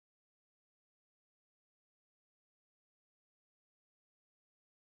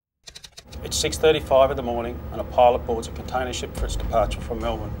It's 6:35 in the morning and a pilot boards a container ship for its departure from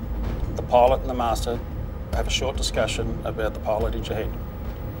Melbourne. The pilot and the master have a short discussion about the pilotage ahead.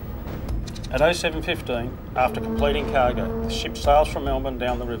 At 07:15, after completing cargo, the ship sails from Melbourne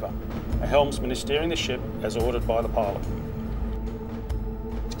down the river. A helmsman is steering the ship as ordered by the pilot.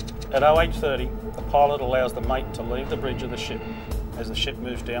 At 08:30, the pilot allows the mate to leave the bridge of the ship as the ship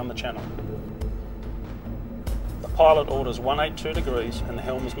moves down the channel. The pilot orders 182 degrees and the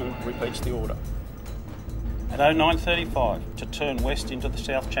helmsman repeats the order. At 09:35, to turn west into the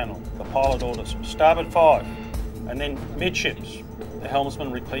South Channel, the pilot orders starboard 5 and then midships. The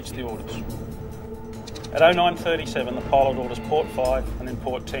helmsman repeats the orders. At 09:37, the pilot orders port 5 and then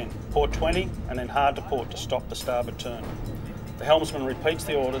port 10, port 20 and then hard to port to stop the starboard turn. The helmsman repeats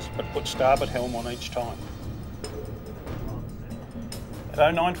the orders but puts starboard helm on each time. At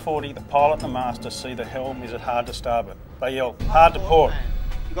 09:40, the pilot and the master see the helm is at hard to starboard. They yell, hard to port.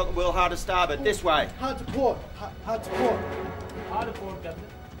 You've got the wheel hard to starboard, this way. Hard to port, hard to port. Hard to port, Captain.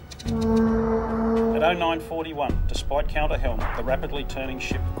 At 09:41, despite counter helm, the rapidly turning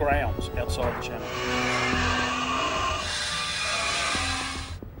ship grounds outside the channel.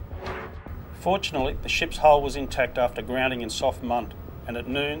 Fortunately, the ship's hull was intact after grounding in soft mud, and at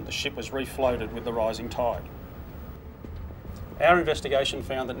noon the ship was refloated with the rising tide. Our investigation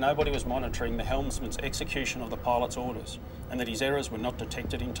found that nobody was monitoring the helmsman's execution of the pilot's orders, and that his errors were not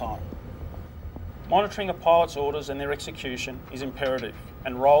detected in time. Monitoring a pilot's orders and their execution is imperative,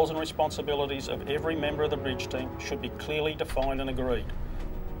 and roles and responsibilities of every member of the bridge team should be clearly defined and agreed.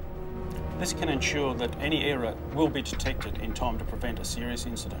 This can ensure that any error will be detected in time to prevent a serious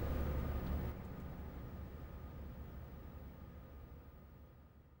incident.